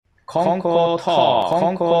Konko Talk,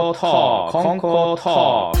 Konko Talk, Konko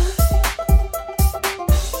Talk.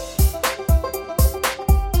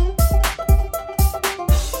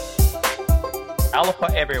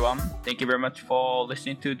 Aloha everyone, thank you very much for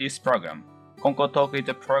listening to this program. Konko Talk is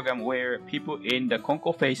a program where people in the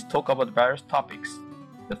Konko phase talk about various topics.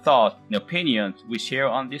 The thoughts and opinions we share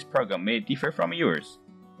on this program may differ from yours,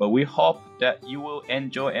 but we hope that you will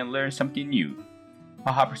enjoy and learn something new.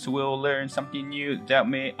 Perhaps we will learn something new that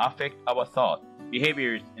may affect our thoughts,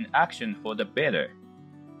 behaviors, and action for the better.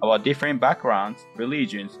 Our different backgrounds,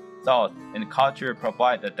 religions, thoughts, and culture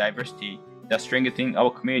provide a diversity that strengthens our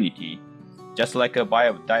community. Just like a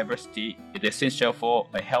biodiversity is essential for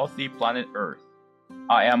a healthy planet Earth.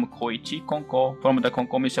 I am Koichi Konko from the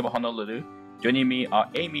Konko Mission of Honolulu. Joining me are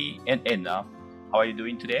Amy and Edna. How are you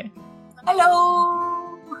doing today?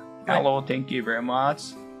 Hello! Hello, thank you very much.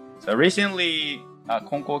 So recently,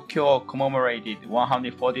 Konko Kyo commemorated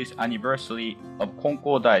 140th anniversary of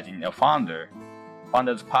Konko Daijin, a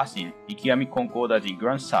founder's passing, Ikigami Konko Daijin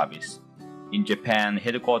Grand Service in Japan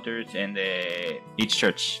headquarters and its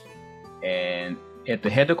church. And at the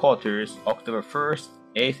headquarters, October 1st,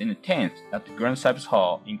 8th, and 10th at the Grand Service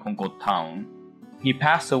Hall in Konko Town.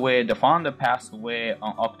 The founder passed away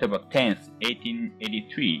on October 10th,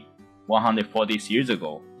 1883, 140 years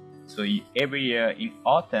ago. So every year in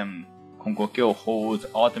autumn, Konko Kyo holds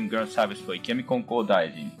autumn Grand Service for Ikigami Konko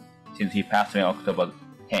Daijin since he passed away on October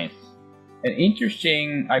 10th. And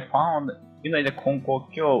interesting, I found, in the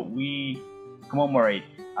Konko Kyo, we commemorate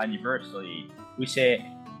anniversary. We say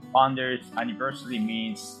founder's anniversary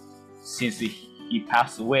means since he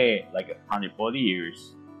passed away like 140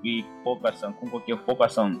 years, we focus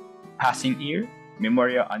on passing year,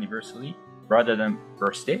 memorial anniversary, rather than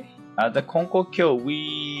birthday. At the Konko Kyo,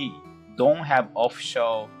 we don't have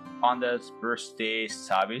official founder's birthday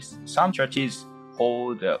service. Some churches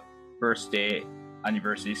hold a birthday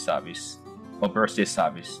anniversary service or birthday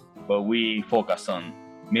service, but we focus on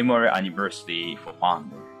memorial anniversary for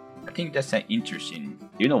founder. I think that's interesting. Do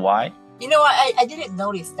you know why? You know what? I didn't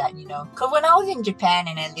notice that, because when I was in Japan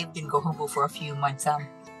and I lived in Gohobu for a few months,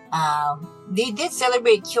 they did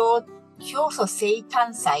celebrate Kyoso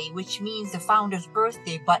Seitansai, which means the founder's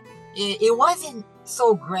birthday, but it wasn't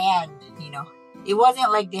so grand, It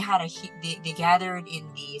wasn't like they gathered in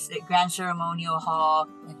the grand ceremonial hall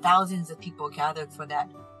and thousands of people gathered for that.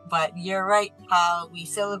 But you're right, how we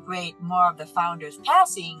celebrate more of the founder's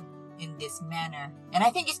passing in this manner. And I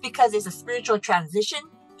think it's because it's a spiritual transition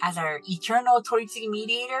as our eternal Toritsugi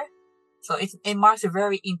mediator. So it marks a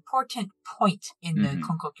very important point in the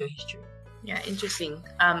Konko Kyo history. Yeah, interesting.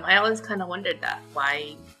 I always kind of wondered that.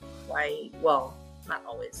 Why, well, not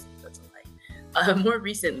always, that's a lie. More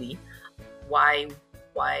recently, why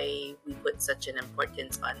we put such an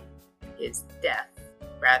importance on his death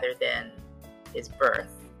rather than his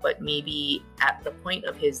birth. But maybe at the point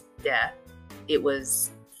of his death, it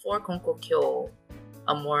was for Konko Kyo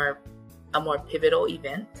a more pivotal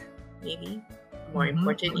event, maybe a more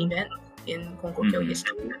important event in Konko Kyo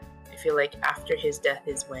history. I feel like after his death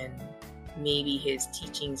is when maybe his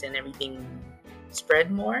teachings and everything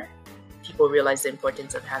spread more. People realized the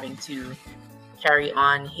importance of having to carry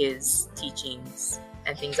on his teachings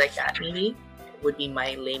and things like that. Maybe would be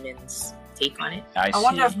my layman's take on it. I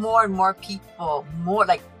wonder if more and more people, more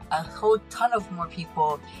like a whole ton of more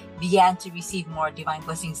people began to receive more divine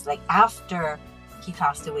blessings like after he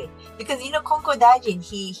passed away. Because Konko Daijin,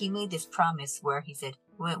 he made this promise where he said,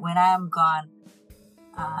 when I am gone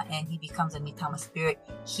and he becomes a Mitama spirit,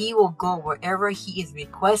 he will go wherever he is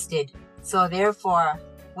requested. So therefore,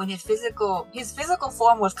 when his physical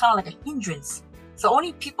form was kind of like a hindrance. So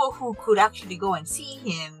only people who could actually go and see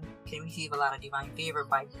him can receive a lot of divine favor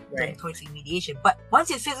by Toritsugi mediation. But once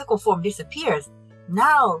his physical form disappears,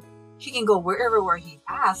 now he can go where he's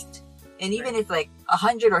asked. And even if like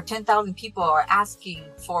 100 or 10,000 people are asking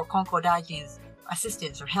for Konko Daijin's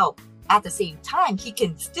assistance or help, at the same time, he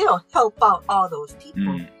can still help out all those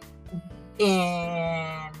people.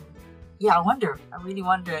 And yeah, I really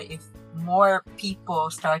wonder if more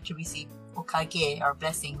people start to receive okage or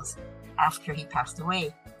blessings after he passed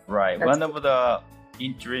away. Right. One of the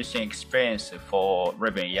interesting experience for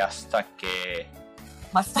Reverend Yasutake,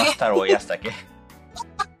 Masataro Yasutake,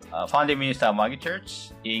 founding minister of Magi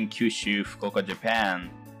Church in Kyushu, Fukuoka,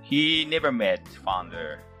 Japan. He never met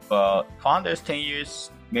founder, but founder's 10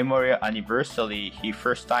 years memorial anniversary, he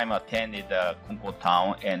first time attended the Konko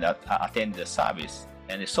town and attended the service.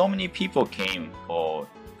 And so many people came for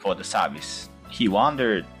the service. He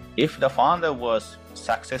wondered if the founder was a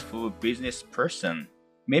successful business person,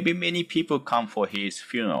 maybe many people come for his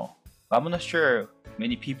funeral. I'm not sure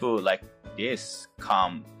many people like this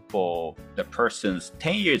come for the person's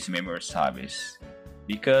 10 years memorial service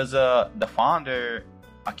because the founder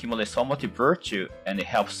accumulated so much virtue and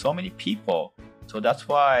helped so many people. So that's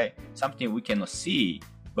why something we cannot see,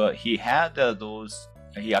 but he had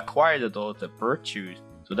he acquired those virtues.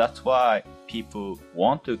 So that's why people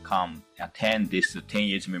want to come attend this 10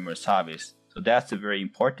 years memorial service. So that's very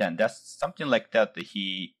important. That's something like that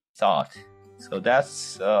he thought. So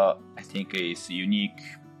that's, I think, is a unique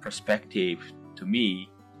perspective to me,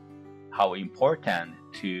 how important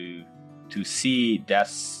to see that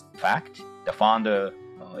fact. The founder,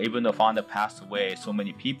 even the founder passed away, so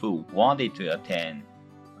many people wanted to attend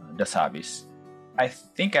the service. I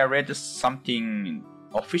think I read something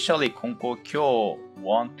officially Konko Kyo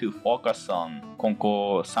want to focus on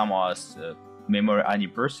Konko Sama's memorial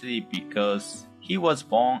anniversary because he was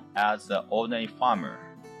born as an ordinary farmer.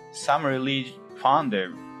 Some religious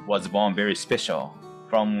founder was born very special.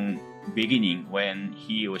 From beginning when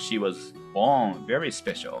he or she was born very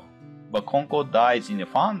special. But Konko dies in the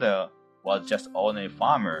founder was just ordinary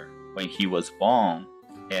farmer when he was born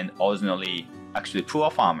and originally actually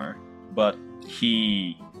poor farmer. But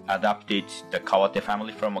he adopted the Kawate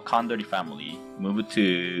family from a Kandori family, moved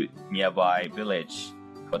to nearby village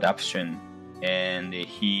for adoption, and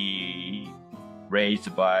he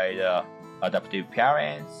raised by the adoptive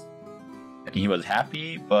parents. I think he was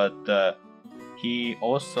happy, but he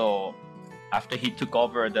also, after he took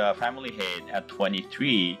over the family head at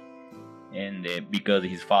 23, and because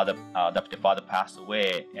his adopted father passed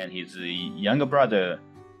away, and his younger brother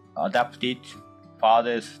adopted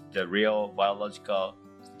the real biological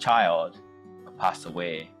child passed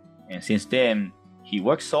away. And since then, he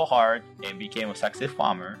worked so hard and became a successful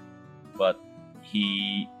farmer, but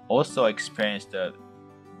he also experienced the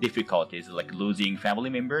difficulties like losing family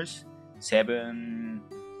members, 7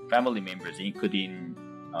 family members, including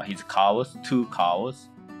his cows, 2 cows,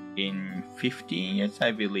 in 15 years,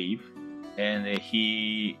 I believe. And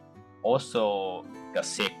he also got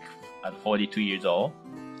sick at 42 years old.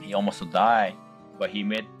 He almost died, but he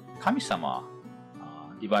met Kami-sama,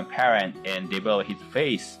 divine parent, and developed his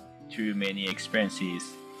faith through many experiences.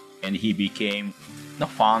 And he became the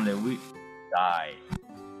founder. We died.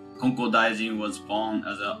 Konko Daijin was born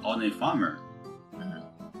as an ordinary farmer,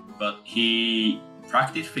 but he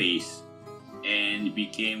practiced faith and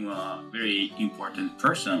became a very important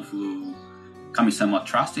person who Kami-sama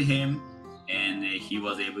trusted him, and he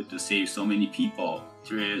was able to save so many people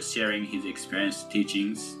through sharing his experience,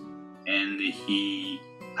 teachings, and he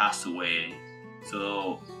passed away.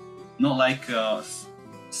 So not like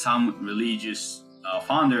some religious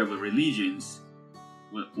founder of religions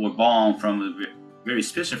were born from very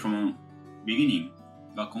special from the beginning.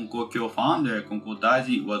 But Konko Kyo founder, Konko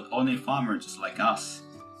Daiji, was only farmer just like us.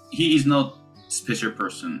 He is not special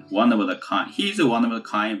person, one of the kind. He is a one of the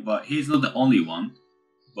kind, but he is not the only one.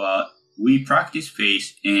 But we practice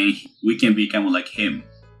faith and we can become like him,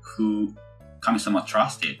 who Kami-sama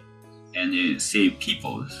trusted and save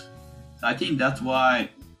people. So I think that's why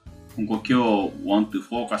Konko Kyo want to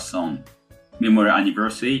focus on memorial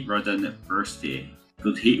anniversary rather than birthday,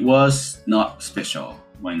 because he was not special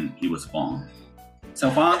when he was born. So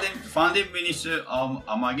founding minister of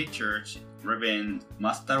Amagi Church, Reverend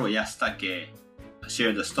Masataro Yasutake,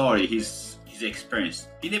 shared the story, his experience.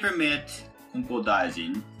 He never met Konko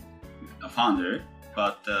Daijin, a founder,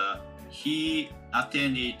 but he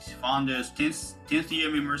attended founder's 10th year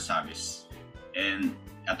memorial service and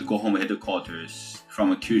at the Go Home headquarters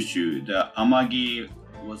from Kyushu. The Amagi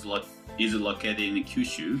is located in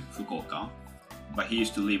Kyushu, Fukuoka, but he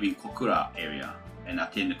used to live in Kokura area and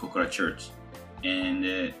attend the Kokura church.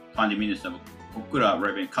 And founding minister of Kokura,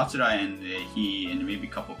 Reverend Katsura, and he and maybe a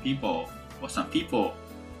couple people or some people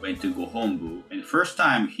went to Go Hombu. And the first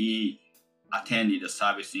time he attended the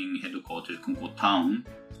service in headquarters, Konko Town,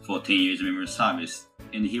 for 10 years memorial service.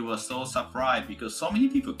 And he was so surprised because so many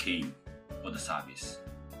people came for the service.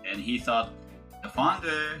 And he thought the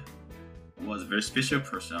founder was a very special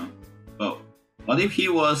person. But what if he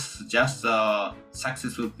was just a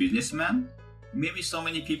successful businessman? Maybe so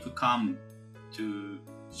many people come to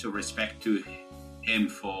show respect to him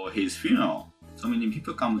for his funeral. So many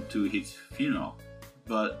people come to his funeral.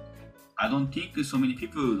 But I don't think so many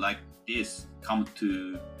people like this come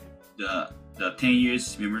to the 10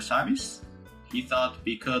 years memorial service. He thought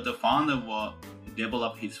because the founder will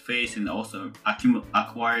develop his faith and also accumulate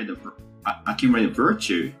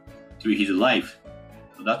virtue through his life.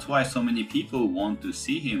 So that's why so many people want to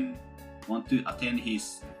see him, want to attend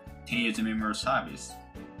his 10 years memorial service.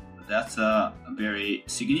 That's very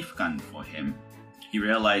significant for him. He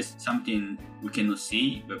realized something we cannot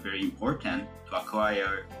see but very important to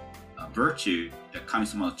acquire virtue that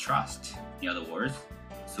comes from trust. In other words,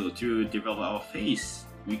 so to develop our faith,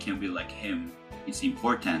 we can be like him. It's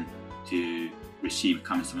important to receive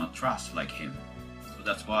comes from trust like him. So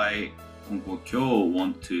that's why Konko Kyo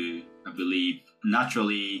want to, I believe,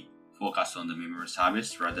 naturally focus on the memorial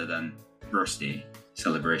service rather than birthday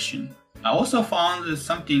celebration. I also found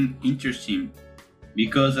something interesting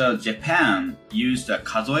because Japan used a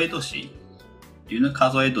kazoe-doshi. Do you know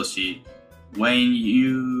kazoe-doshi? When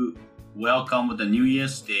you welcome the New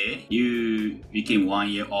Year's Day, you became 1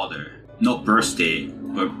 year older. Not birthday,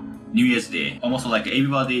 but New Year's Day. Almost like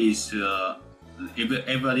everybody's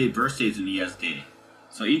birthday is New Year's Day.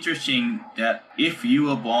 So interesting that if you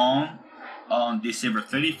were born on December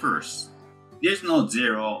 31st, there's no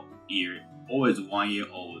 0 year, always 1 year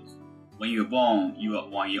old. When you're born, you are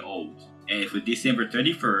 1 year old. And if it's December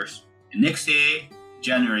 31st, the next day,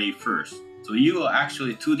 January 1st. So you are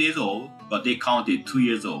actually 2 days old, but they counted 2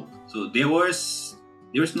 years old. So there was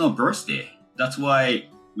no birthday. That's why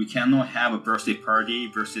we cannot have a birthday party,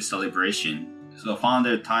 birthday celebration. So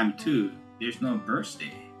founder time too, there's no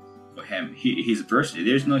birthday for him. His birthday,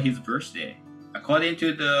 there's no his birthday. According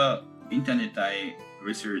to the internet I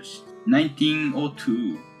researched,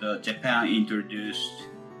 1902, the Japan introduced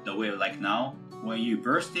the way like now, when your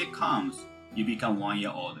birthday comes, you become 1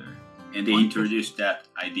 year older. And they introduced that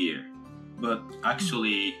idea. But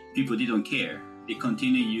actually, people didn't care. They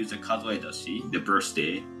continue to use the kazoe-dashi. The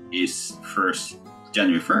birthday is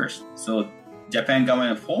January 1st. So Japan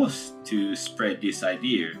government forced to spread this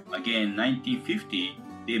idea. Again, 1950,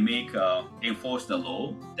 they enforce the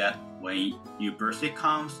law that when your birthday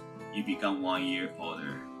comes, you become 1 year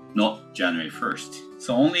older, not January 1st.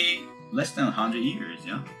 So only less than 100 years,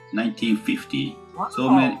 1950. Wow. So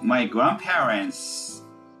my grandparents'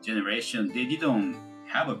 generation, they didn't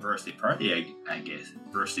have a birthday party, I guess,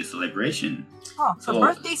 birthday celebration. Oh, so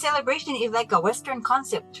birthday celebration is like a Western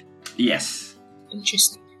concept. Yes.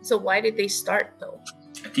 Interesting. So why did they start though?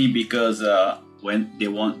 I think because when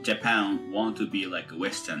Japan want to be like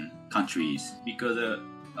Western countries, because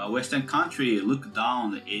Western country look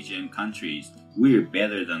down the Asian countries, we're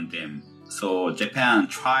better than them. So Japan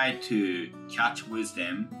tried to catch with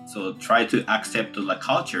them, so try to accept the like,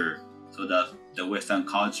 culture, so that the Western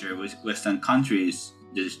culture with Western countries,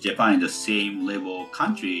 Japan is the same level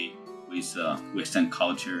country with Western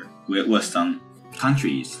culture, with Western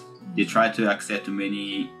countries. They try to accept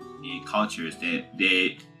many cultures.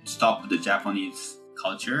 They stop the Japanese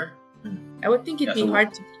culture. I would think it'd be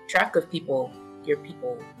hard to keep track of your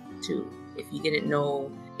people too, if you didn't know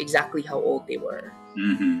exactly how old they were.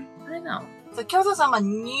 Mm-hmm. I don't know. So Kyoto-sama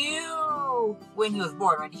knew when he was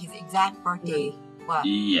born, right? His exact birthday. Wow.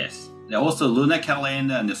 Yes. There are also lunar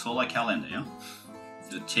calendar and the solar calendar. Yeah?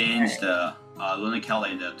 So change the lunar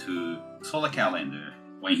calendar to solar calendar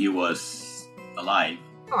when he was alive.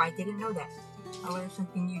 Oh, I didn't know that. I learned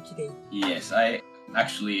something new today. Yes, I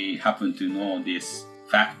actually happen to know this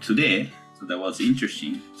fact today. So that was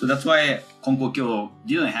interesting. So that's why Konko Kyo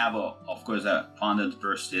didn't have, of course, a founder's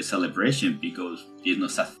birthday celebration because there's no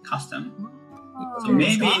such custom. So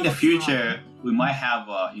maybe in the future we might have,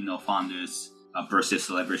 founders birthday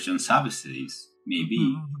celebration services.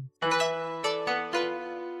 Maybe.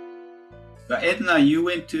 But Edna, you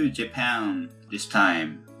went to Japan this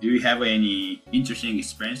time. Do you have any interesting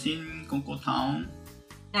experience in Konko Town?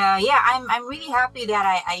 Yeah, I'm really happy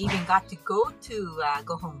that I even got to go to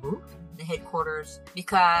Gohonbu, the headquarters,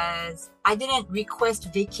 because I didn't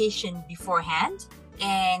request vacation beforehand,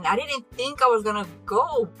 and I didn't think I was gonna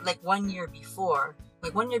go like 1 year before.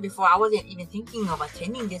 Like 1 year before, I wasn't even thinking of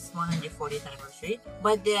attending this 140th anniversary.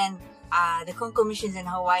 But then the Konko missions in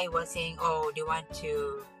Hawaii was saying, oh, they want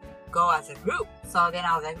to go as a group. So then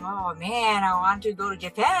I was like, oh man, I want to go to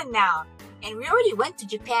Japan now. And we already went to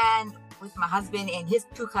Japan with my husband and his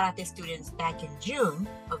 2 karate students back in June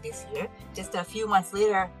of this year. Just a few months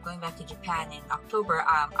later, going back to Japan in October,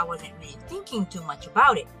 I wasn't really thinking too much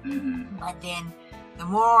about it. Mm-hmm. But then the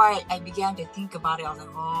more I began to think about it, I was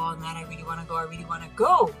like, oh man, I really want to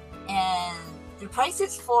go. And the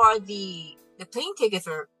prices for the plane tickets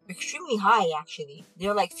are extremely high, actually.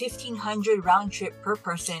 They're like 1,500 round trip per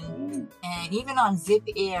person. And even on Zip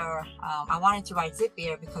Air, I wanted to ride Zip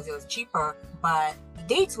Air because it was cheaper, but the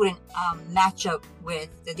dates wouldn't match up with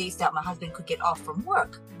the dates that my husband could get off from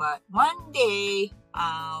work. But one day,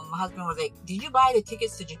 my husband was like, did you buy the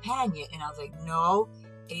tickets to Japan yet? And I was like, no.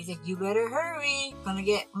 And he's like, you better hurry. It's gonna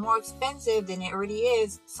get more expensive than it already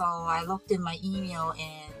is. So I looked in my email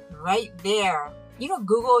and right there,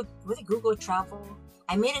 Google Travel?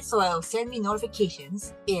 I made it so it'll send me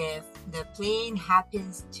notifications if the plane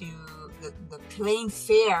happens to, the plane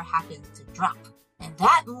fare happens to drop. And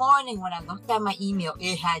that morning when I looked at my email,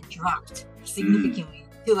 it had dropped significantly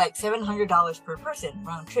to like $700 per person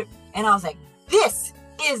round trip. And I was like, this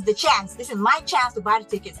is the chance. This is my chance to buy the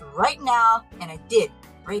tickets right now. And I did.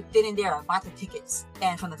 Right then and there, I bought the tickets.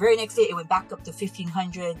 And from the very next day, it went back up to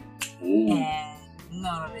 $1,500. And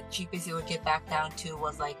no, the cheapest it would get back down to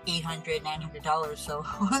was like $800, $900. So,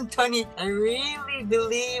 Tony, I really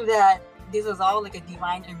believe that this was all like a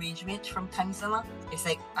divine arrangement from Kami-sama. It's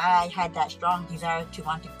like I had that strong desire to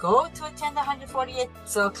want to go to attend the 140th.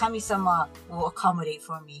 So Kami-sama will accommodate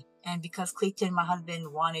for me. And because Clayton, my husband,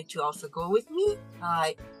 wanted to also go with me,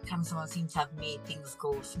 Kami-sama seems to have made things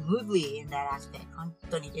go smoothly in that aspect,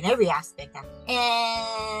 in every aspect.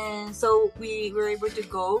 And so we were able to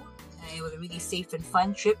go. It was a really safe and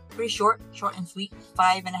fun trip. Pretty short and sweet,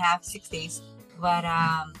 5.5, 6 days. But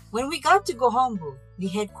when we got to Gohonbu, the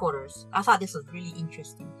headquarters, I thought this was really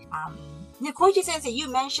interesting. Koichi Sensei,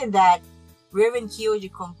 you mentioned that Reverend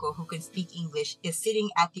Kyoji Konko, who can speak English, is sitting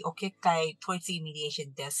at the Okekkai Toitsugi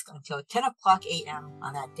mediation desk until 10 o'clock a.m.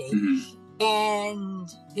 on that day. And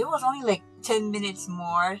there was only like 10 minutes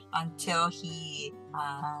more until he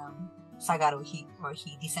Sagaru, he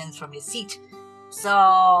descends from his seat. So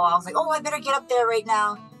I was like, oh, I better get up there right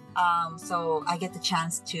now. So I get the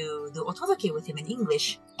chance to do otodoke with him in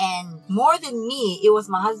English. And more than me, it was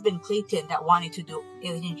my husband Clayton that wanted to do it.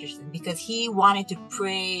 It was interesting because he wanted to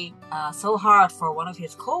pray so hard for one of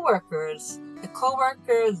his coworkers. The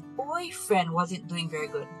coworker's boyfriend wasn't doing very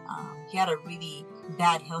good. He had a really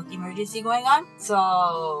bad health emergency going on.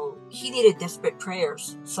 So he needed desperate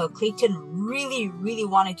prayers. So Clayton really, really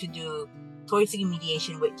wanted to do Toitsugi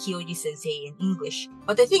mediation with Kyoji Sensei in English.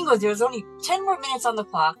 But the thing was, there was only 10 more minutes on the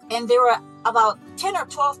clock, and there were about 10 or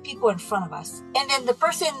 12 people in front of us. And then the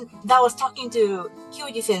person that was talking to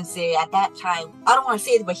Kyoji Sensei at that time, I don't want to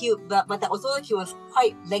say it, but that otodoke was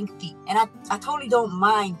quite lengthy. And I totally don't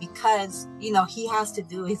mind because, you know, he has to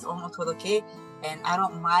do his own otodoke. And I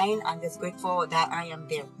don't mind. I'm just grateful that I am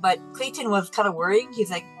there. But Clayton was kind of worrying. He's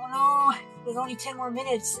like, oh no, there's only 10 more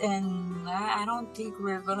minutes and I don't think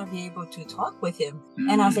we're going to be able to talk with him.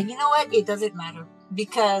 And I was like, you know what? It doesn't matter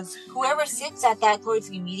because whoever sits at that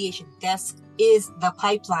Toitsugi mediation desk is the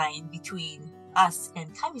pipeline between us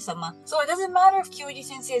and Kami-sama. So it doesn't matter if Kyoji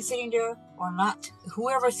Sensei is sitting there or not.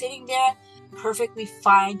 Whoever's sitting there, perfectly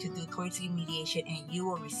fine to do Toitsugi mediation and you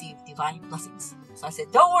will receive divine blessings. So I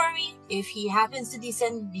said, don't worry. If he happens to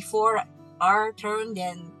descend before our turn,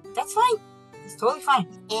 then that's fine. It's totally fine.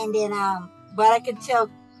 And then, but I could tell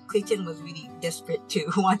Clayton was really desperate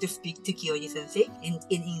to want to speak to Kyoji Sensei in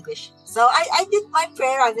English. So I did my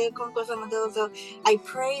prayer. I said, so I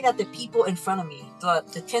pray that the people in front of me,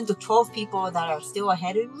 the 10 to 12 people that are still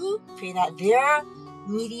ahead of me, pray that their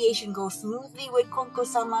mediation goes smoothly with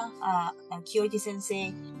Konko-sama and Kyoji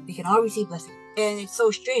Sensei. They can all receive blessing. And it's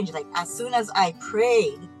so strange. Like as soon as I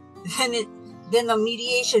prayed, then the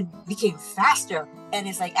mediation became faster. And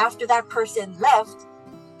it's like after that person left,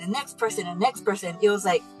 the next person, it was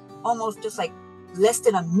like almost just like less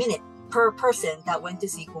than a minute per person that went to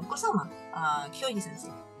see Konko-sama, Kyoji Sensei.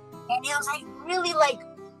 And it was like really like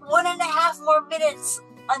 1.5 more minutes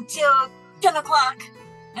until 10 o'clock.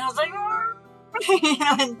 And I was like,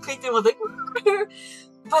 and Clayton was like,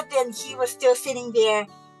 but then he was still sitting there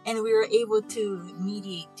and we were able to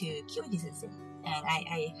mediate to Kyoji Sensei. And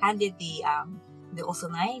I handed the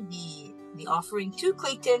osonai, the offering to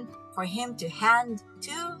Clayton for him to hand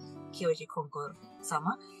to Kyoji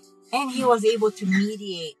Konko-sama. And he was able to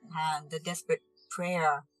mediate the desperate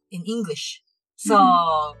prayer in English. So,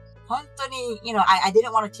 hontoni, you know, I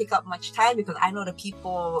didn't want to take up much time because I know the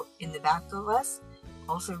people in the back of us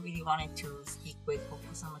also really wanted to speak with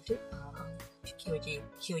Konko-sama too,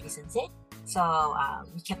 Kyoji Sensei. So,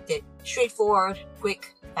 we kept it straightforward,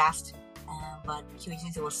 quick, fast. But Kyoji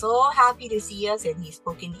Sensei was so happy to see us and he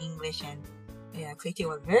spoke in English and Clayton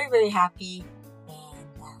was very, very happy and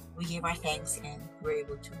we gave our thanks and we were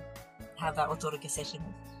able to have that otodoke session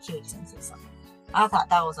with Kyoji Sensei. So I thought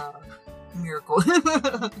that was a miracle.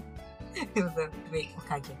 It was a great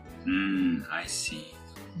okage. I see.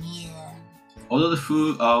 Yeah. Although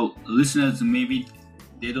the listeners maybe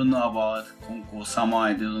they don't know about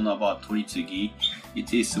Konko-sama and they don't know about Toitsugi,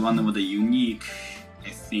 it is one of the unique, I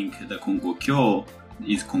think, the Konko-kyo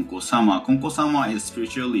is Konko-sama. Konko-sama is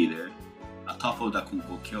spiritual leader at top of the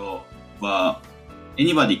Konko-kyo, but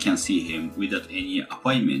anybody can see him without any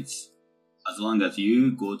appointments as long as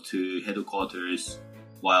you go to headquarters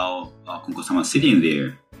while Konko-sama is sitting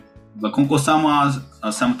there. But Konko-sama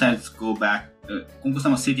sometimes go back.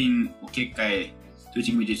 Konko-sama sitting Okekkai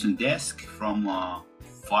Toitsugi meditation desk from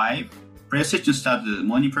 5. Prayer session started.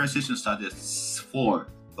 Morning prayer session started at 4,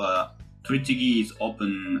 but Toritsugi is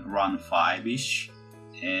open around 5ish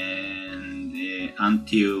and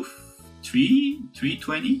until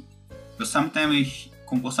 3:20. But sometimes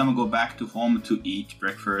Konko-sama go back to home to eat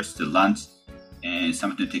breakfast, lunch, and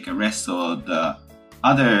sometimes take a rest. So the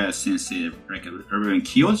other sensei, like Reverend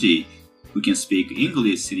Kyoji, who can speak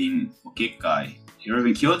English, sitting Okekkai.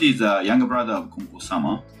 Reverend Kyoji is a younger brother of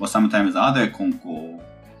Konko-sama, or sometimes other Konko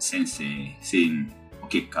sensei sitting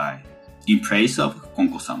Okekkai in place of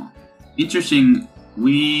Konko-sama. Interesting,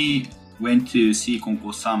 we went to see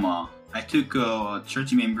Konko-sama. I took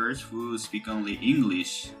church members who speak only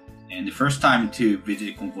English, and the first time to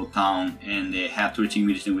visit Konko town, and they had teaching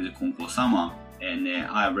meeting with Konko-sama, and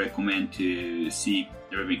I recommend to see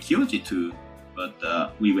the Reverend Kyoji too. But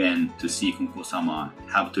we went to see Konko-sama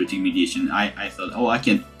have teaching mediation. I thought, I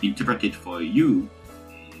can interpret it for you,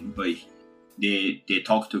 but they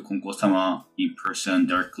talk to Konko-sama in person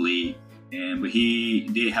directly, and but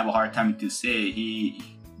they have a hard time to say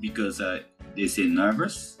because they say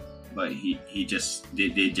nervous. But they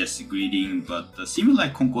just greeting, but seemed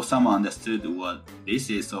like Konko-sama understood what they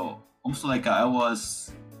say, so almost like I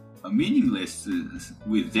was meaningless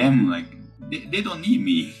with them, like they don't need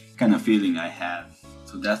me, kind of feeling I had.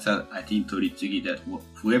 So that's I think Toritsugi, that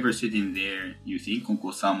whoever sitting there, you think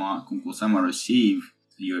Konko-sama receive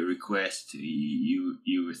your request,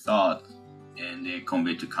 you thought, and they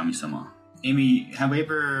convey to Kami-sama. Amy, have you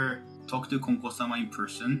ever talked to Konko-sama in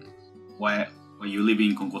person? Why? You live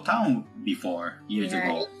in Konko town before, years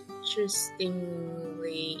ago.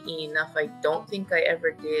 Interestingly enough, I don't think I ever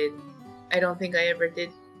did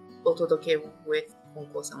otodoke with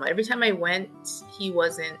Konko-sama. Every time I went, he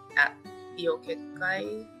wasn't at the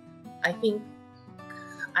Okekkai. I think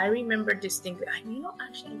I remember distinctly. Actually,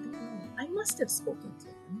 I don't know. I must have spoken to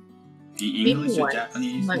him. In English maybe or once,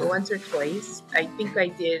 Japanese? like once or twice. I think I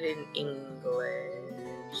did in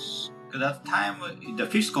English. Because at the time, the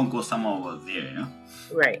first Konko-sama was there, yeah?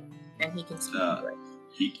 Right, and he can speak English.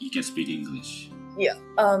 He can speak English. Yeah.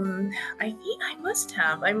 I think I must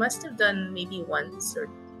have done maybe once or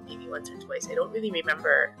twice. I don't really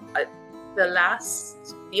remember.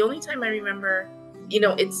 The only time I remember,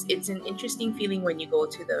 it's an interesting feeling when you go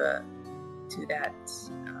to the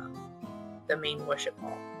main worship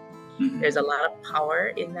hall. Mm-hmm. There's a lot of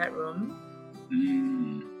power in that room,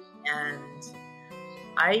 and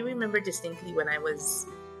I remember distinctly when I was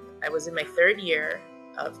in my third year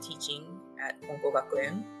of teaching at Konko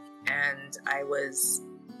Gakuen, and I was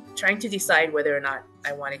trying to decide whether or not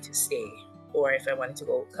I wanted to stay or if I wanted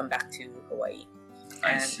to come back to Hawaii.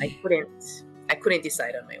 And I couldn't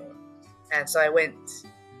decide on my own. And so I went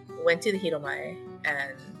to the Hiromae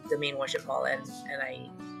and the main worship hall, and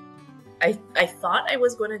I thought I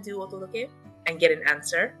was going to do otodoke and get an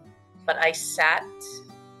answer, but I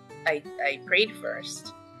prayed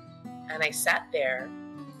first, and I sat there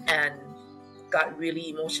and got really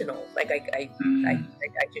emotional. Like I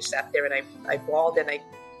just sat there and I bawled, and I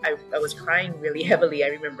was crying really heavily, I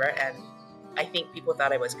remember, and I think people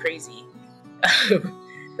thought I was crazy. I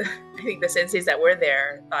think the senseis that were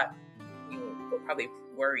there thought, were probably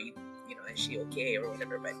worried, is she okay or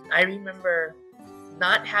whatever. But I remember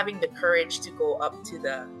not having the courage to go up to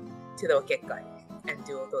the Okekkai and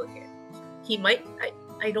do otodoke. He might,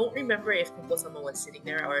 I don't remember if Konko-sama was sitting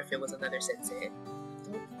there or if it was another sensei.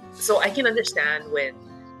 So I can understand when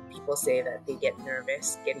people say that they get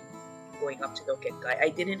nervous going up to the Okekkai. I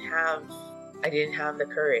didn't have the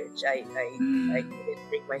courage. I couldn't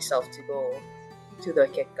bring myself to go to the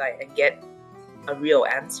Okekkai and get a real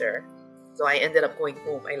answer. So I ended up going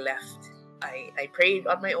home. I left. I prayed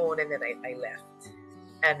on my own, and then I left.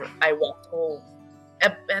 And I walked home.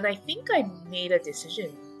 And I think I made a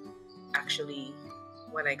decision, actually,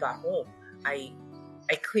 when I got home. I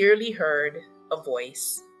clearly heard a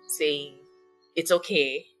voice saying, "It's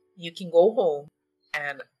okay, you can go home."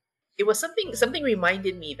 And it was something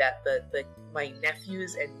reminded me that my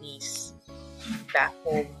nephews and niece back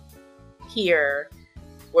home here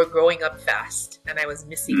were growing up fast, and I was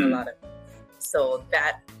missing a lot of it. So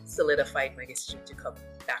that solidified my decision to come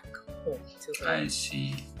back home to Hawaii. I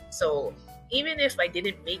see. So even if I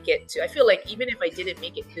didn't make it to, I feel like even if I didn't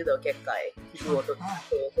make it to the Okekkai, to do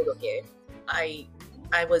otodoke,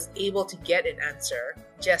 I was able to get an answer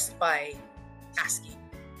just by asking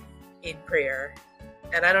in prayer.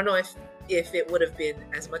 And I don't know if it would have been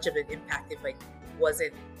as much of an impact if I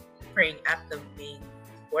wasn't praying at the main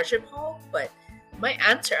worship hall, but my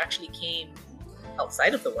answer actually came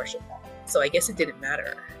outside of the worship hall. So I guess it didn't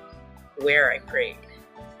matter where I prayed,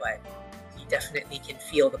 but you definitely can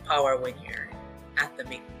feel the power when you're at the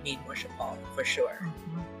main worship hall, for sure.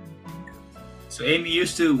 So Amy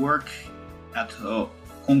used to work at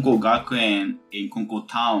Konko Gakuen in Konko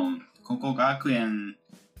Town. Konko Gakuen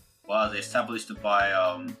was established by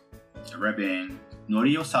Reverend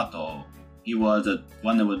Norio Sato. He was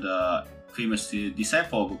one of the famous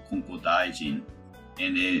disciples of Konko Daijin,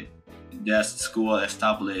 and that school was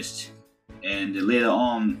established. And later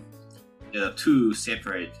on, there are two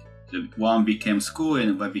separate. One became school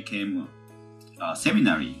and one became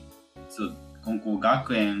seminary. So Konko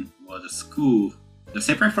Gakuen was a school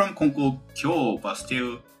separate from Konko Kyo, but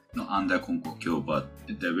still not under Konko Kyo, but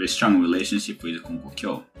a very strong relationship with Konko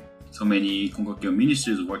Kyo. So many Konko Kyo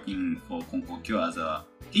ministers working for Konko Kyo as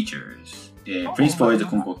teachers. Principal is the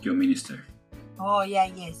Konko Kyo minister. Oh yeah,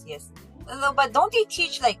 yes. No, but don't they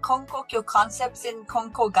teach like Konko Kyo concepts in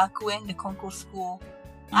Konko Gakuen, the Konko school?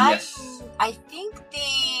 Yes. I think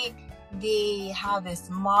they have this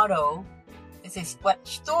motto. It says, "What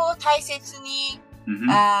人を大切に、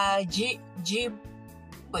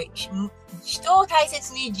人を大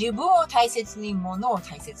切に、自分を大切に、物を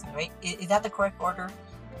大切に." Right? Is that the correct order?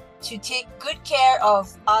 To take good care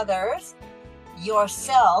of others,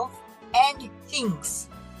 yourself, and things.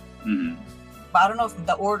 But I don't know if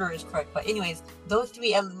the order is correct. But anyways, those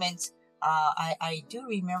three elements, I do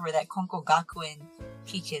remember that Konko Gakuen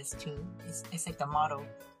teaches too. It's like the motto,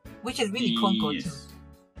 which is really Konko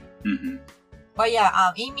too. But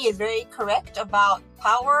yeah, Amy is very correct about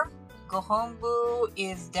power. Gohonbu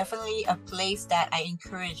is definitely a place that I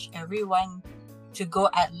encourage everyone to go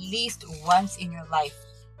at least once in your life.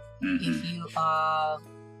 If you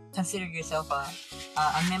consider yourself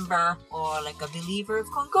a member or like a believer of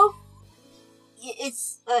Konko,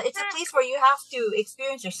 it's a place where you have to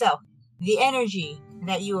experience yourself. The energy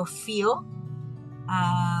that you will feel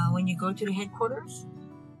when you go to the headquarters,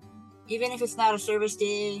 even if it's not a service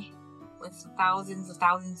day with thousands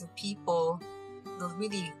of people, those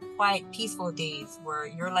really quiet, peaceful days where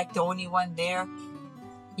you're like the only one there,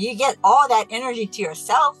 you get all that energy to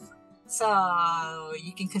yourself. So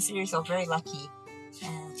you can consider yourself very lucky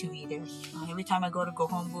to be there. Every time I go to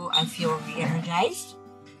Gohonbu, I feel re-energized,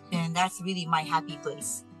 and that's really my happy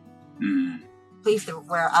place. Place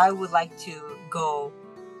where I would like to go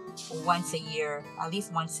once a year, at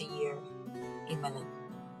least once a year in my life.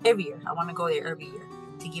 Every year. I want to go there every year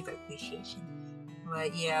to give appreciation.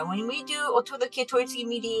 But yeah, when we do Otodoke Toitsugi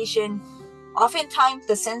mediation, oftentimes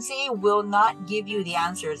the sensei will not give you the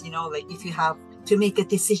answers. You know, like if you have to make a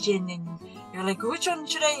decision and you're like, which one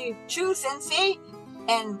should I choose, sensei?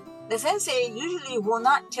 And the sensei usually will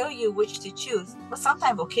not tell you which to choose. But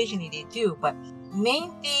sometimes, occasionally they do. But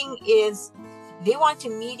main thing is they want to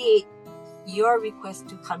mediate your request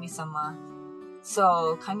to Kami-sama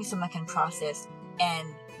so Kami-sama can process,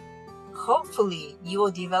 and hopefully you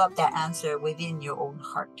will develop that answer within your own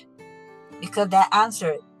heart, because that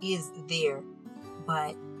answer is there,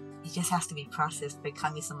 but it just has to be processed by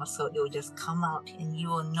Kami-sama, so it will just come out and you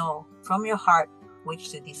will know from your heart which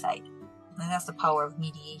to decide. And that's the power of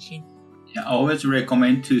mediation. Yeah, I always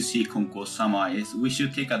recommend to see Konko-sama. Is we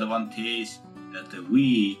should take advantage that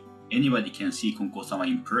anybody can see Konko-sama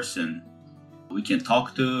in person. We can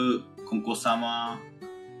talk to Konko-sama.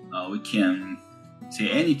 We can say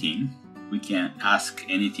anything. We can ask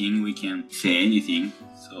anything. We can say anything.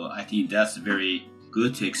 So I think that's very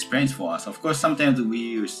good to experience for us. Of course, sometimes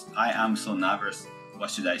I am so nervous. What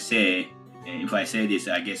should I say? If I say this,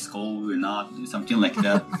 I get scolded or not, something like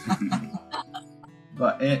that.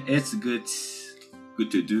 But it's good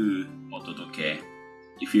to do Otodoke.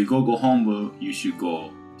 If you go Gohonbu, you should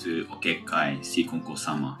go to Okekai, see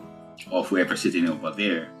Konko-sama, or whoever sitting over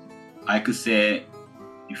there. I could say,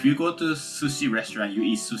 if you go to sushi restaurant, you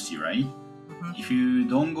eat sushi, right? If you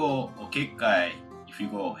don't go Okekai, if you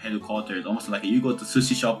go headquarters, almost like you go to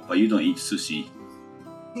sushi shop, but you don't eat sushi.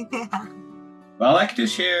 But I'd like to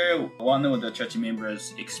share one of the church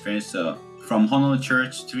members' experience. From Honolulu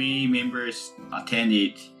Church, 3 members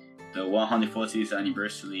attended the 140th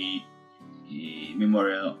anniversary,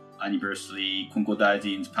 memorial anniversary, Konko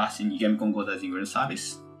Daijin's passing, Igami Konko Daijin Grand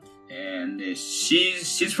Service. And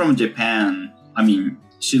she's from Japan. I mean,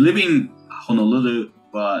 she lives in Honolulu,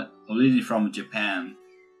 but originally from Japan.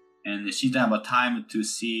 And she didn't have time to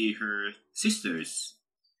see her sisters.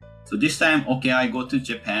 So this time, okay, I go to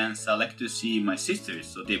Japan, so I like to see my sisters.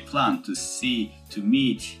 So they plan to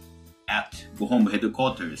meet at Gohonbu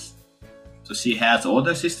headquarters. So she has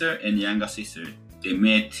older sister and younger sister. They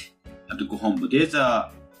met at the Gohonbu. There's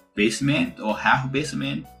a basement or half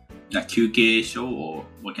basement, a kyukeisho, or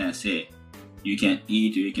what can I say? You can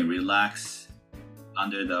eat or you can relax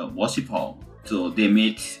under the worship hall. So they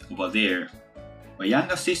meet over there. My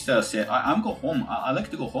younger sister said, I'm go home. I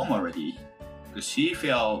like to go home already. Because she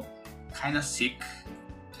felt kind of sick,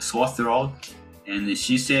 sore throat. And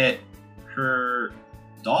she said her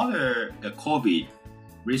daughter got COVID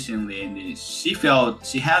recently, and she felt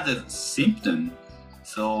she had a symptom.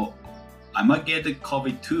 So I might get the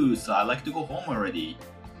COVID too, so I like to go home already.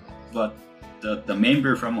 But the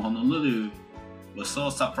member from Honolulu was so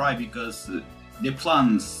surprised because they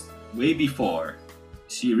plans way before.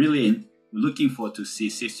 She really looking forward to see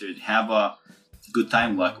sisters, have a good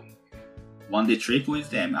time, like one day trip with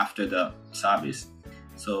them after the service.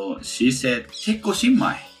 So she said, take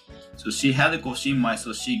goshinmai. So she had a goshinmai,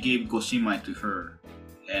 so she gave goshinmai to her.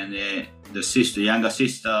 And the sister, younger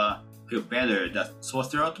sister, feel better. The sore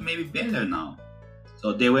throat maybe better now.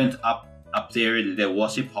 So they went up there, the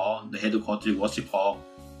worship hall, the headquarters worship hall.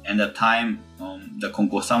 And the time the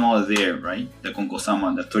Konko-sama was there, right? The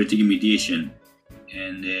Konko-sama, the Toritsugi mediation.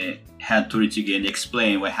 And had Toritsugi and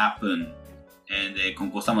explain what happened. And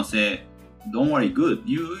Konko-sama said, don't worry, good,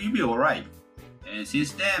 you'll be alright. And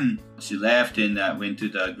since then, she left and went to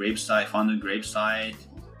the gravesite, found the gravesite,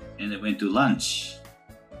 and went to lunch.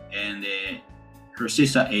 And her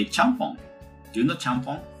sister ate champong. Do you know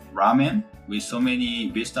champong? Ramen with so many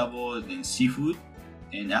vegetables and seafood.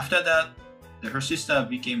 And after that, her sister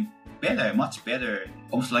became better, much better.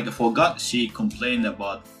 Almost like I forgot she complained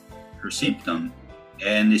about her symptom.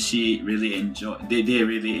 And she really enjoyed, they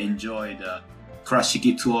really enjoyed the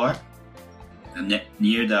Kurashiki tour.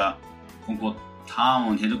 Near the Konko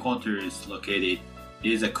town headquarters located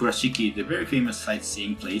is a Kurashiki, the very famous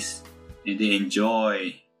sightseeing place. And they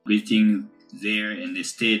enjoy visiting there, and they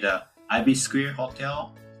stayed at Ivy Square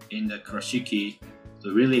Hotel in the Kurashiki.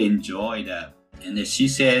 So really enjoy that. And then she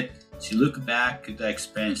said she looked back at the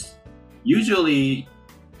experience. Usually,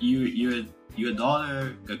 your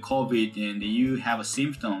daughter got COVID and you have a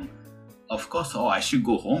symptom. Of course, I should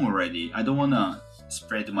go home already. I don't wanna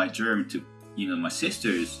spread my germ to my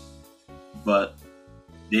sisters. But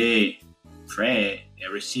they pray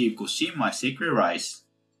and receive Goshinmai sacred rice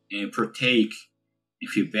and partake and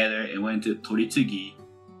feel better, and went to Toritsugi,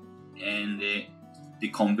 and they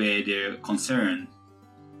convey their concern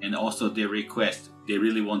and also their request. They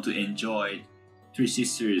really want to enjoy three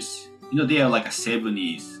sisters. They are like a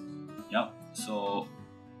 70s. Yep. So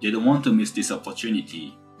they don't want to miss this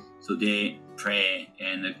opportunity. So they pray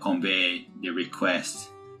and convey their request.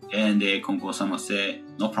 And the Konko-sama said,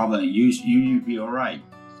 no problem, you'll be alright.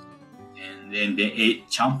 And then they ate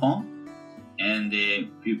champon and they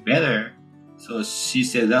feel better. So she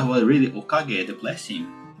said that was really okage, the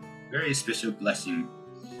blessing. Very special blessing.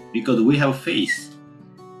 Because we have faith.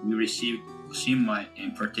 We receive Goshinmai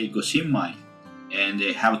and partake Goshinmai. And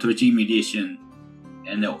they have Toritsugi mediation.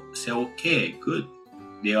 And they say, okay, good.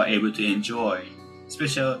 They are able to enjoy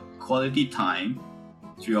special quality time,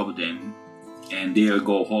 three of them. And they'll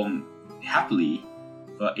go home happily.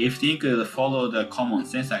 But if they could follow the common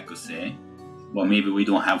sense, I could say, well, maybe we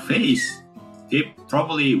don't have faith. They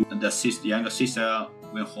probably, the younger sister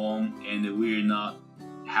went home and we're not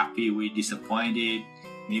happy, we're disappointed.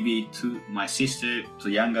 Maybe my sister,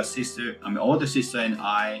 younger sister, older sister and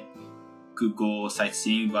I could go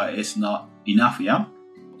sightseeing, but it's not enough, yeah?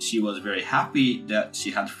 She was very happy that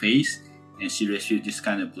she had faith and she received this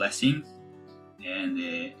kind of blessing.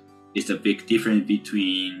 And it's a big difference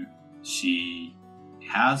between she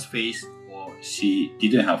has faith or she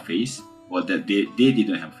didn't have faith, or that they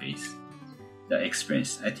didn't have faith. The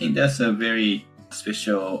experience. I think that's a very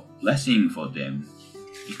special blessing for them,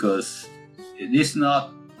 because this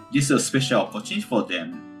is a special opportunity for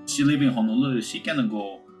them. She lives in Honolulu. She cannot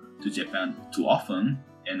go to Japan too often,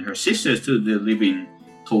 and her sisters too. They live in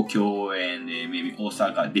Tokyo and maybe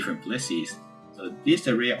Osaka, different places. So this is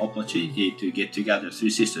a rare opportunity to get together, three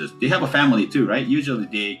sisters. They have a family too, right? Usually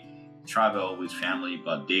they travel with family,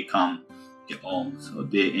 but they come their own. So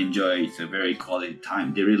they enjoy, it's a very quality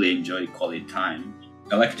time. They really enjoy quality time.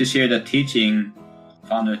 I like to share the teaching,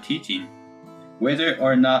 founder teaching. Whether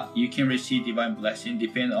or not you can receive divine blessing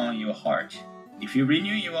depends on your heart. If you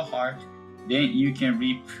renew your heart, then you can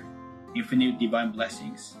reap infinite divine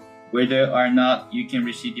blessings. Whether or not you can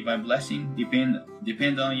receive divine blessing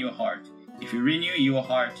depend on your heart. If you renew your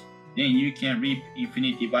heart, then you can reap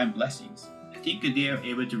infinite divine blessings. I think they are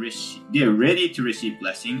able to they are ready to receive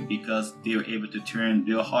blessing because they are able to turn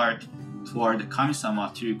their heart toward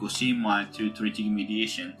Kami-sama through Goshinmai, through Toritsugi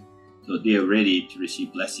mediation. So they are ready to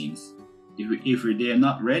receive blessings. If they are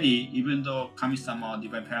not ready, even though Kami-sama or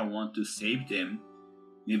Divine Parent want to save them,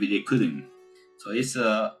 maybe they couldn't. So it's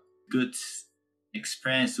a good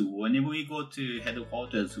experience. Whenever we go to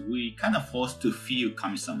headquarters, we kind of forced to feel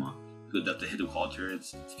Kami-sama. Because at the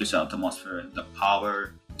headquarters, special atmosphere, the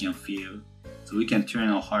power you can feel. So we can turn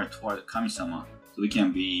our heart toward Kami-sama. So we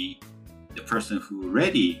can be the person who is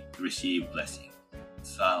ready to receive blessing.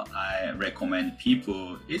 So I recommend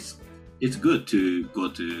people. It's good to go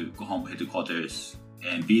to Gohonbo headquarters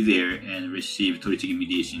and be there and receive Torichigi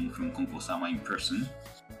mediation from Konko-sama in person.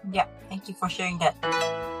 Yeah, thank you for sharing that.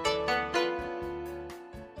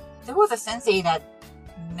 There was a sensei that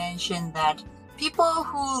mentioned that people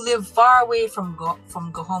who live far away from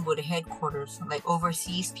Gohonbo, the headquarters, like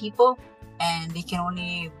overseas people, and they can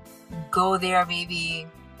only go there maybe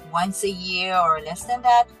once a year or less than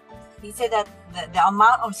that. He said that the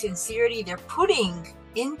amount of sincerity they're putting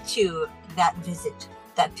into that visit,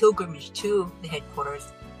 that pilgrimage to the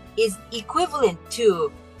headquarters, is equivalent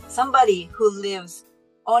to somebody who lives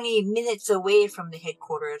only minutes away from the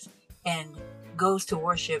headquarters and goes to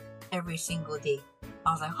worship every single day.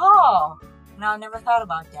 I was like, oh, no, I never thought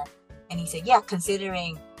about that. And he said, yeah,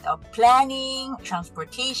 considering the planning,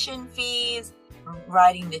 transportation fees,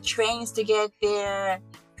 riding the trains to get there,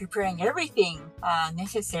 preparing everything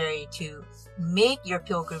necessary to make your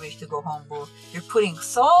pilgrimage to Gohonbo, you're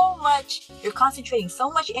concentrating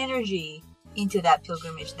so much energy into that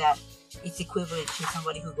pilgrimage that it's equivalent to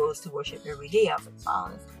somebody who goes to worship every day. I was like,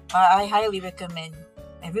 wow. I highly recommend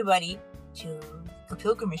everybody to a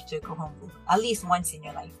pilgrimage to Gohonbo at least once in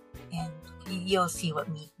your life, and you'll see what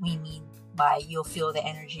we mean by you'll feel the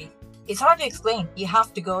energy. It's hard to explain. You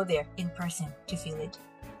have to go there in person to feel it.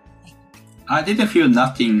 I didn't feel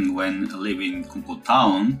nothing when living in Konko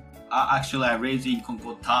town. Actually, I raised in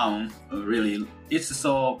Konko town. Really, it's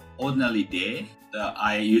so ordinary day that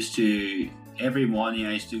every morning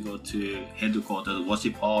I used to go to headquarters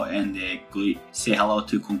worship hall and say hello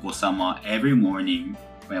to Konko-sama every morning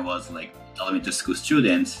when I was like elementary school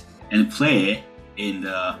students and play in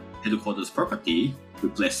the headquarters property. We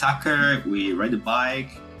play soccer, we ride a bike,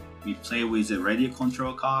 we play with a radio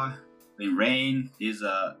control car. When rain, there's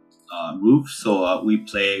a roof, so we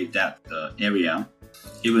play that area.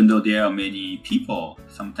 Even though there are many people,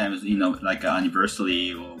 sometimes like an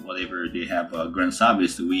anniversary or whatever, they have a grand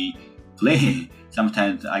service. We play.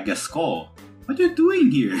 Sometimes I get scolded. What are you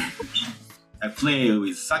doing here? I play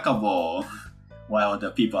with soccer ball while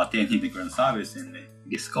the people attending the grand service and they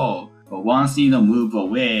get scolded. But once move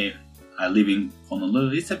away, I live in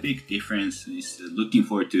Honolulu. It's a big difference. It's looking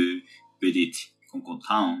forward to visit Konko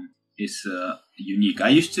town. It's unique. I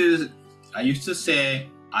used to say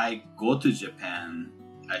I go to Japan.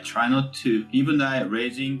 I try not to, even though I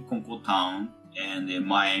raised in Konko town and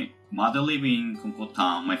my mother live in Konko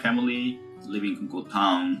town, my family live in Konko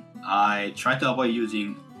town. I try to avoid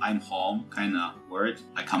using "I'm home" kind of word.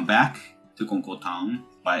 I come back to Konko town,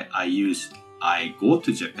 but I go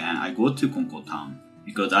to Japan. I go to Konko town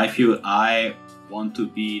because I feel I want to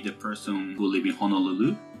be the person who live in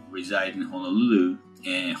Honolulu, reside in Honolulu.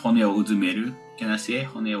 And Hone o Uzumeru, can I say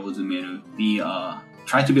Hone o Uzumeru?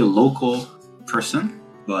 Try to be a local person,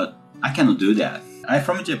 but I cannot do that. I'm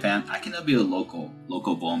from Japan. I cannot be a local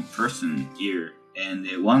born person here. And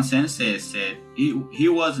one sensei said he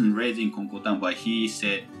wasn't raised in Konko town, but he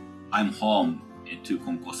said, "I'm home to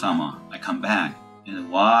Konko-sama. I come back." And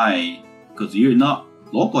why? Because you're not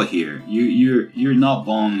local here. You're not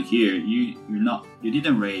born here. You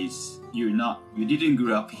didn't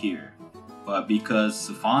grow up here. But because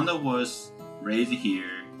the founder was raised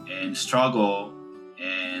here and struggled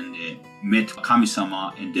and met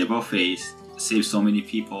Kami-sama and devil face, saved so many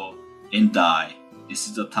people and died. This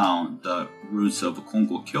is the town, the roots of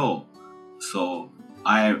Konko Kyo. So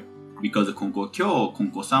because of Konko Kyo,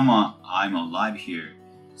 Konko-sama, I'm alive here.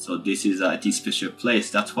 So this is I think special place.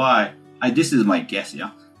 That's why this is my guess, yeah.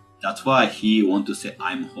 That's why he want to say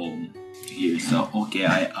I'm home here. So okay,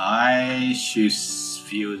 I should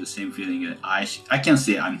feel the same feeling. I can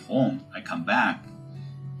say I'm home. I come back.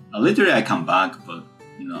 Literally, I come back, but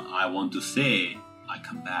I want to say I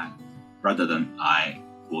come back rather than I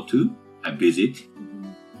visit.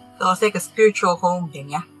 So it's like a spiritual home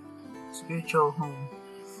thing, yeah. Spiritual home.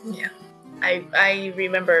 Yeah, I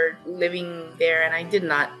remember living there, and I did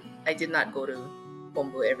not go to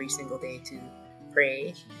Hombo every single day to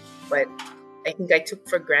pray, but I think I took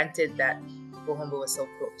for granted that Gohonbo was so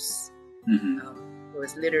close. Mm-hmm. It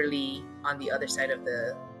was literally on the other side of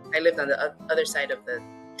I lived on the other side of the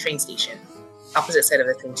train station, opposite side of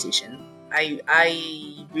the train station. I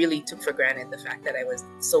really took for granted the fact that I was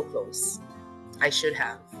so close. I should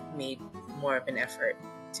have made more of an effort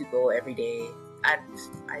to go every day. I've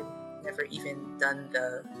never even done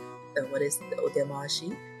the what is the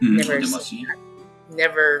odemashi?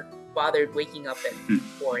 Never bothered waking up at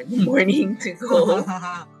 4 in the morning to go,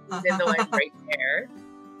 even though I'm right there.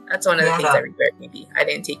 That's one of the things I regret. Maybe I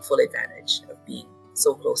didn't take full advantage of being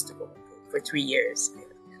so close to Konko for 3 years.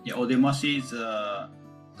 Yeah, odemashi is the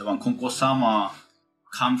one Konko-sama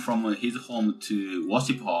come from his home to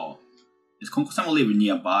worship hall. Konko-sama live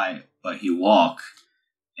nearby, but he walk.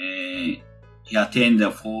 And he attend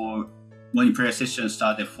the 4 morning prayer session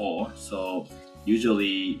start at 4. So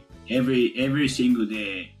usually every single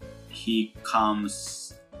day he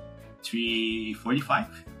comes 3:45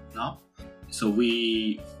 now. So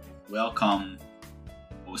we welcome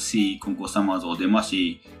or see Konko-sama's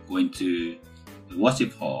odemashi going to the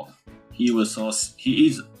worship hall. He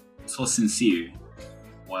is so sincere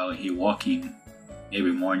while he walking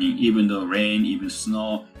every morning, even though rain, even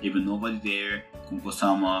snow, even nobody there.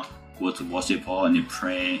 Konko-sama go to worship hall and they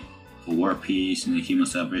pray for world peace and human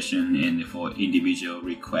salvation and for individual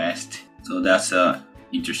request. So that's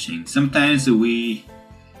interesting. Sometimes we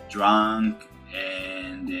drunk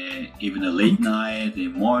and even a late night, the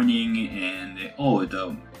morning, and the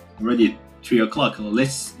already 3 o'clock.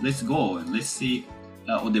 Let's go and let's see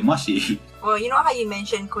odemashi. Well, you know how you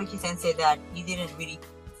mentioned, Koichi Sensei, that you didn't really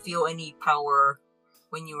feel any power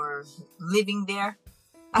when you were living there.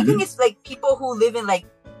 I think it's like people who live in like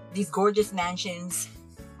these gorgeous mansions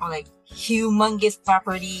or like humongous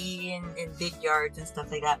property and big yards and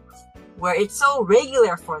stuff like that, where it's so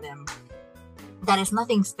regular for them that it's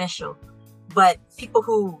nothing special. But people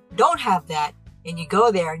who don't have that, and you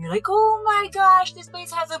go there and you're like, oh my gosh, this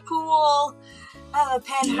place has a pool, a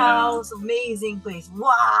penthouse, amazing place,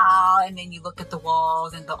 wow. And then you look at the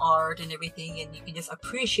walls and the art and everything, and you can just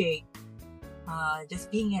appreciate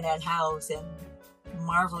just being in that house and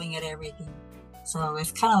marveling at everything. So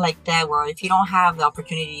it's kind of like that, where if you don't have the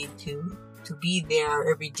opportunity to be there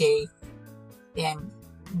every day, then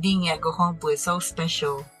being at Gohonpu is so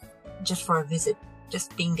special just for a visit.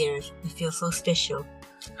 Just being there, it feels so special.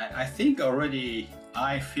 I think already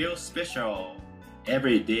I feel special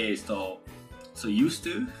every day, so used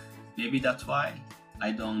to. Maybe that's why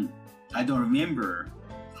I don't remember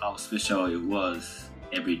how special it was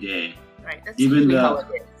every day. Right, that's usually how it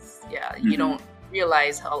is. Yeah, you don't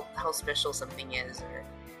realize how special something is, or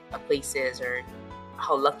a place is, or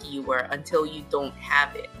how lucky you were until you don't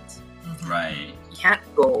have it. Right. You can't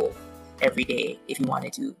go every day if you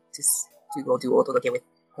wanted to go do otodoke with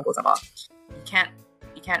Konko-sama.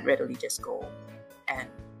 You can't readily just go and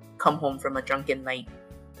come home from a drunken night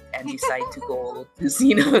and decide to go to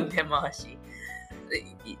see Demashi.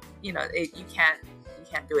 You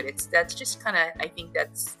can't do it. That's just kind of, I think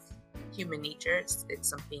that's human nature. It's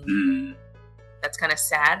something that's kind of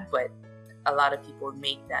sad, but a lot of people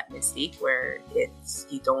make that mistake where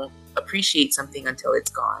you don't appreciate something until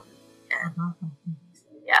it's gone. And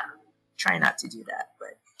try not to do that,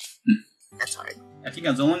 but that's hard. I think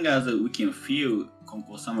as long as we can feel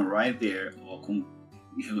Konko-sama right there, or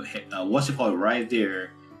worship hall right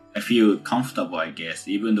there, I feel comfortable, I guess.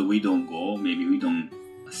 Even though we don't go, maybe we don't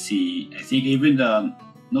see. I think even the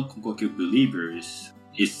not Konkokyo believers,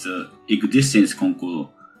 it's the existence Konko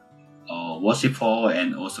worship hall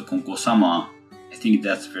and also Konko-sama. I think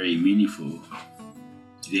that's very meaningful.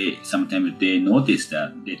 Sometimes they notice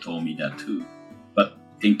that. They told me that too. But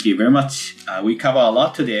thank you very much. We cover a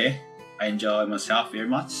lot today. I enjoy myself very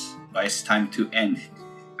much, but it's time to end.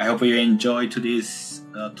 I hope you enjoyed today's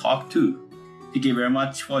talk too. Thank you very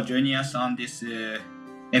much for joining us on this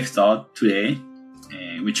episode today.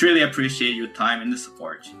 We truly appreciate your time and the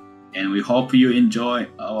support. And we hope you enjoy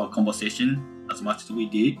our conversation as much as we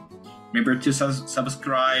did. Remember to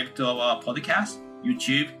subscribe to our podcast,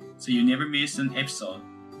 YouTube, so you never miss an episode.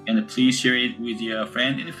 And please share it with your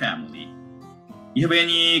friend and family. If you have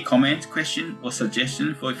any comment, question, or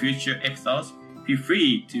suggestion for future episodes, feel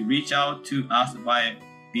free to reach out to us via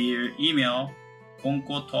email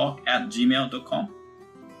konkotalk@gmail.com.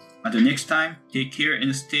 Until next time, take care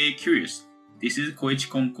and stay curious. This is Koichi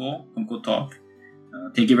Konko, Konko Talk.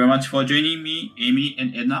 Thank you very much for joining me, Amy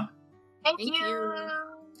and Edna. Thank you.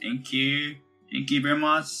 Thank you. Thank you very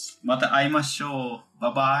much. また会いましょう。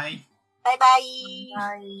Bye bye. Bye bye.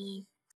 Bye.